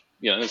yourself.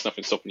 There's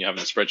nothing stopping you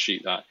having a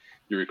spreadsheet that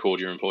you record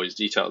your employees'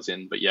 details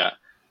in. But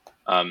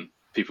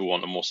people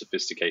want a more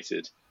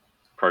sophisticated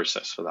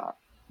process for that.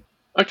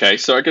 Okay,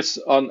 so I guess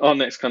our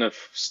next kind of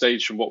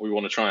stage and what we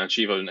want to try and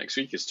achieve over the next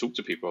week is talk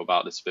to people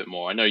about this a bit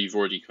more. I know you've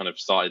already kind of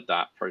started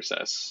that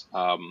process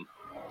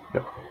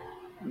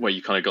where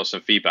you kind of got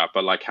some feedback,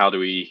 but how do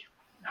we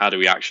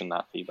action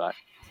that feedback?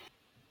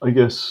 I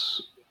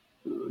guess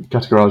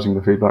categorizing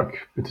the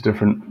feedback into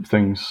different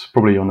things,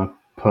 probably on a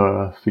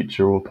per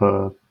feature or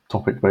per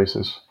topic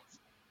basis,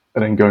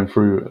 and then going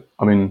through.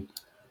 I mean,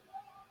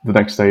 the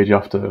next stage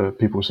after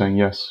people saying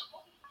yes,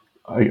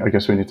 I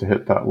guess we need to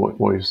hit that.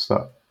 What is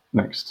that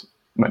next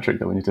metric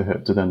that we need to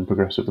hit to then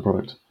progress with the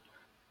product?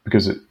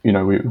 Because we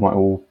might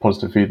all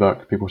positive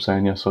feedback, people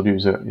saying yes, I'll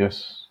use it,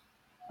 yes,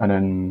 and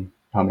then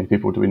how many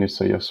people do we need to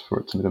say yes for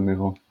it to then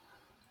move on?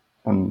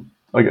 And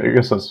I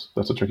guess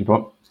that's a tricky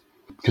part,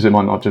 because it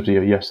might not just be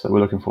a yes that we're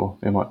looking for.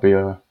 It might be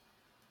a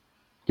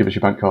give us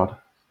your bank card.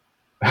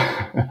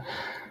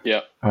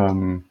 Yeah.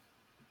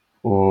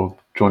 Or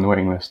join the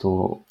waiting list,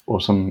 or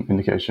some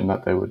indication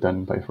that they would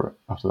then pay for it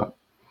after that.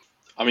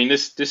 I mean,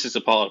 this is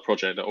a part of the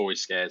project that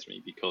always scares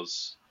me,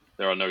 because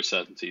there are no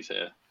certainties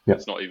here. Yeah.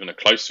 It's not even a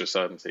close to a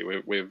certainty.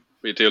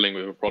 We're dealing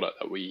with a product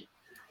that we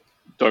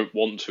don't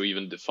want to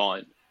even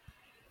define.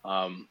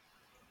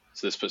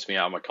 So this puts me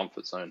out of my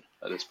comfort zone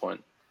at this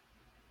point.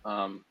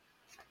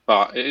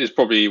 But it is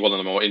probably one of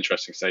the more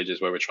interesting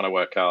stages where we're trying to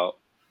work out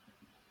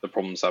the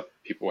problems that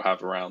people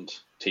have around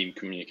team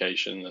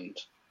communication and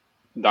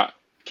that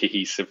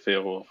cohesive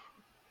feel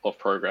of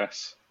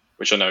progress,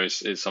 which I know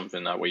is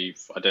something that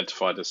we've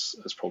identified as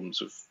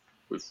problems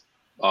with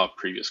our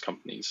previous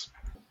companies.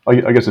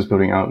 I guess it's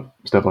building out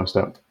step by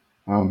step.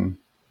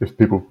 If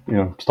people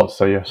start to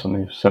say yes on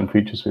these certain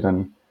features, we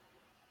then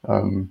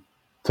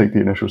take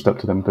the initial step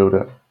to then build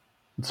it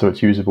so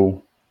it's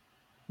usable.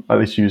 At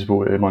least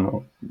usable. It might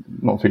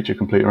not feature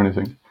complete or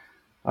anything.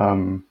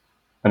 And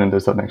then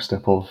there's that next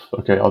step of,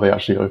 okay, are they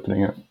actually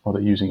opening it? Are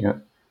they using it?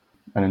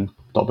 And then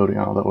start building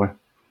out that way.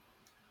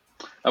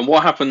 And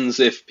what happens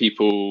if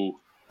people,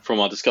 from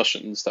our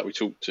discussions that we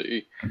talked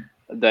to,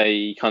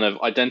 they kind of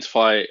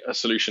identify a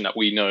solution that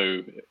we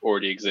know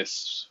already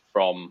exists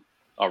from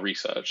our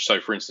research?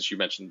 So, for instance, you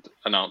mentioned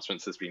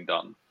announcements has been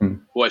done.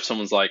 What if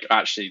someone's like,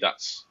 actually,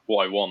 that's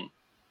what I want?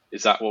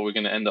 Is that what we're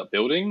going to end up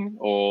building?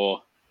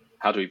 Or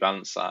how do we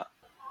balance that?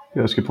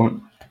 Yeah, that's a good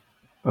point.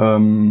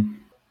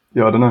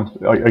 I don't know.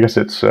 I guess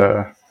it's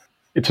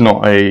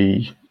not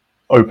a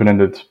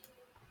open-ended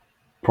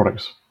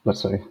product.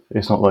 Let's say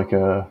it's not like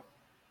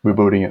we're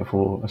building it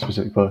for a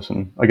specific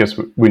person. I guess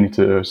we need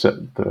to set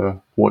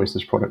what is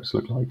this product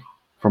look like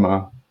from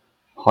a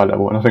high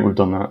level, and I think we've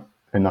done that.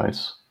 In that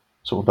it's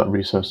sort of that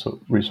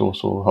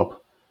resource or hub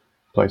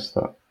place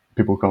that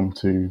people come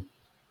to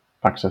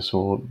access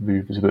or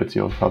view visibility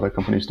of how their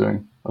company's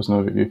doing as an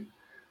overview.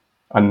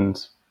 And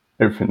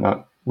everything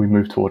that we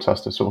move towards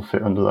has to sort of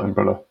fit under that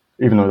umbrella,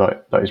 even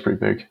though that is pretty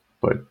big.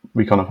 But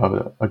we kind of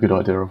have a good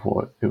idea of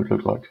what it would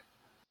look like.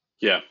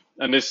 Yeah,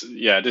 and this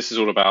is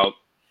all about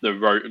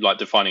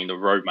defining the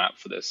roadmap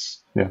for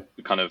this. Yeah,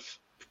 the kind of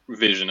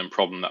vision and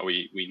problem that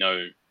we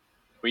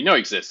know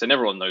exists, and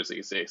everyone knows it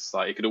exists.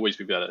 Like, it could always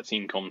be better.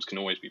 Team comms can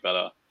always be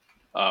better,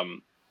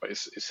 but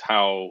it's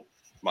how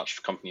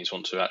much companies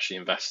want to actually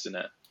invest in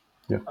it.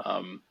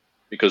 Yeah.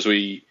 Because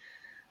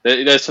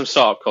there's some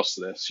startup costs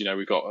to this.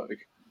 We've got,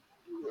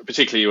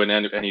 particularly when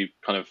any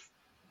kind of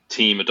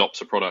team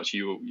adopts a product,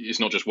 it's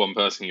not just one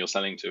person you're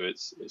selling to.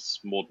 It's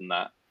more than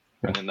that,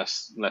 and then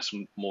less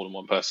more than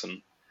one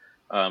person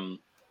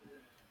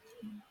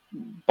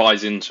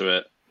buys into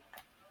it.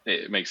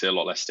 It makes it a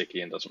lot less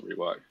sticky and doesn't really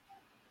work.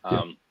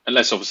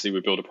 Unless obviously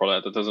we build a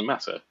product that doesn't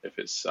matter if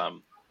it's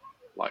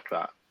like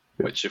that.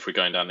 Which, if we're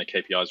going down the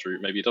KPIs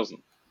route, maybe it doesn't.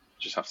 You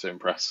just have to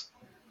impress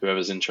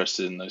whoever's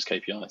interested in those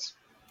KPIs.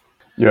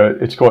 Yeah,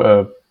 it's quite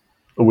a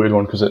weird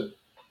one because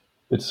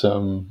it's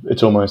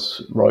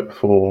almost ripe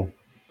for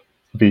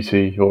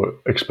VC or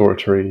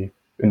exploratory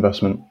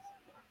investment,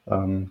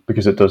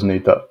 because it does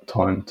need that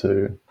time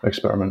to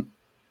experiment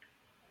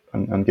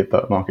and get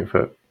that market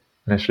fit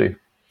initially.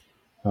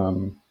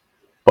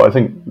 But I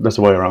think there's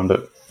a way around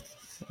it,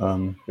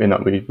 in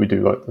that we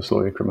do like the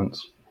slow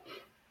increments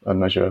and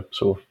measure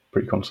sort of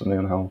pretty constantly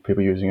on how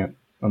people are using it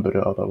and build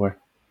it out that way,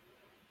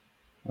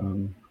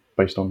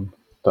 based on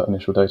that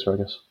initial data, I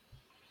guess.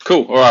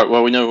 Cool. All right.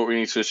 Well, we know what we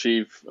need to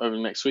achieve over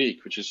the next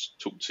week, which is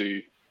talk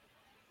to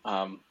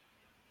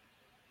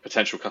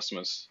potential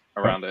customers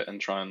around it and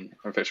try and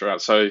figure it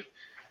out. So,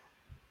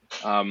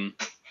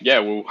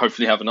 we'll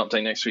hopefully have an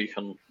update next week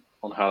on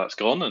how that's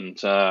gone and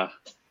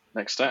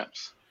next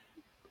steps.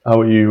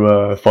 How are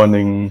you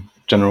finding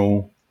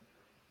general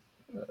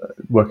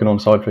working on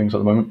side things at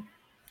the moment?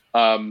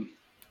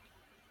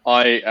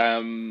 I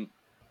am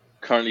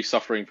currently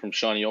suffering from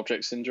shiny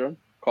object syndrome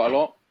quite a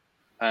lot,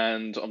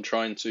 and I'm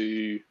trying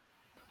to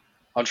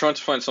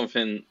find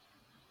something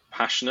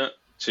passionate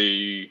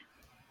to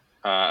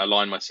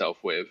align myself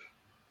with,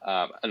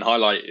 and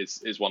Highlight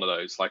is one of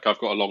those. Like, I've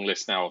got a long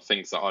list now of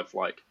things that I've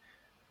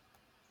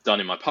done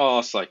in my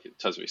past, like in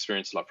terms of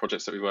experience, like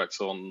projects that we worked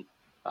on,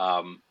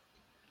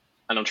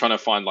 and I'm trying to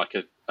find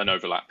an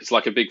overlap. It's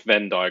like a big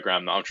Venn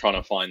diagram that I'm trying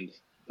to find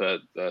the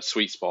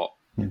sweet spot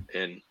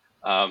in.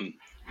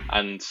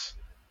 And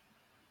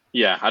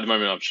yeah, at the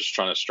moment I'm just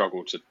trying to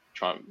struggle to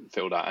try and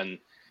fill that. And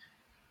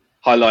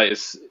Highlight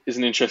is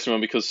an interesting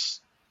one because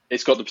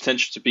it's got the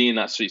potential to be in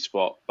that sweet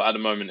spot, but at the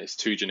moment it's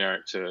too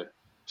generic to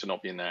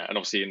not be in there. And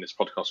obviously in this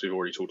podcast we've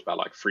already talked about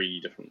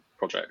 3 different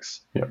projects.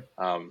 Yeah.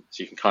 So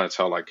you can kind of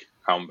tell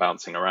how I'm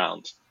bouncing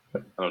around.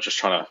 And I'm just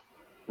trying to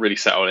really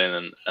settle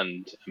in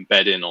and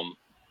embed in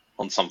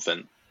on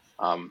something.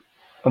 And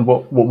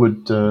what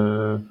would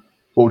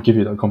give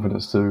you that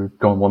confidence to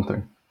go on one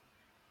thing?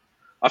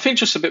 I think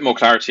just a bit more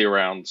clarity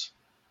around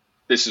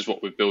this is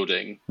what we're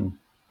building,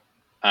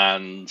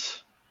 and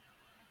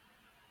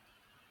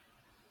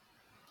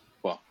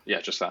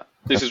just that.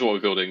 This is what we're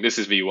building. This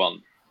is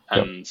V1,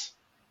 and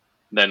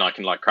then I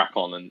can crack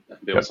on and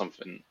build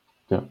something.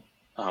 Yeah.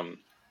 And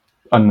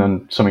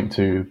then something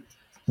to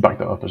back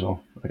that up as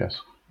well, I guess.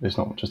 It's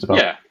not just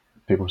about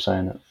people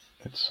saying it.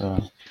 It's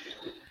a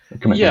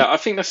commitment. Yeah, I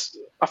think that's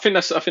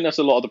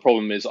a lot of the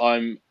problem. Is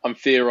I'm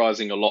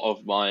theorizing a lot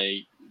of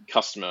my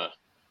customer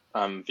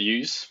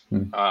views,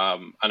 and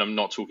I'm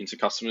not talking to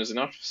customers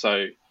enough.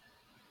 So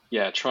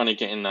trying to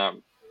get in that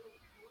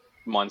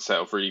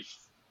mindset of really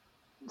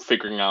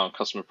figuring out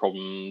customer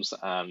problems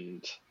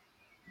and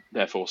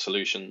therefore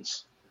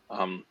solutions.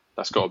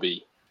 That's got to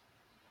be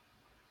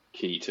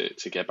key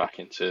to get back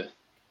into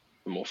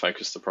a more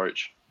focused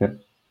approach. Yeah.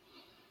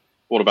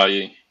 What about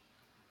you?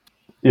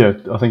 Yeah,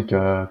 I think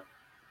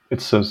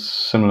it's a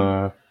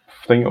similar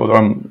thing.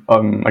 Although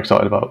I'm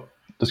excited about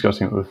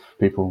discussing it with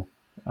people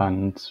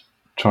and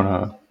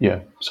trying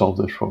to solve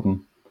this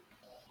problem.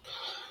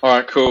 All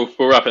right, cool.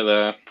 We'll wrap it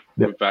there. Yep.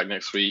 We'll be back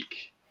next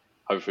week,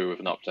 hopefully with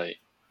an update.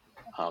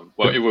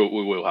 We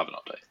will have an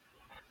update.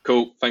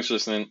 Cool. Thanks for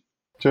listening.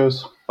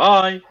 Cheers.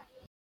 Bye.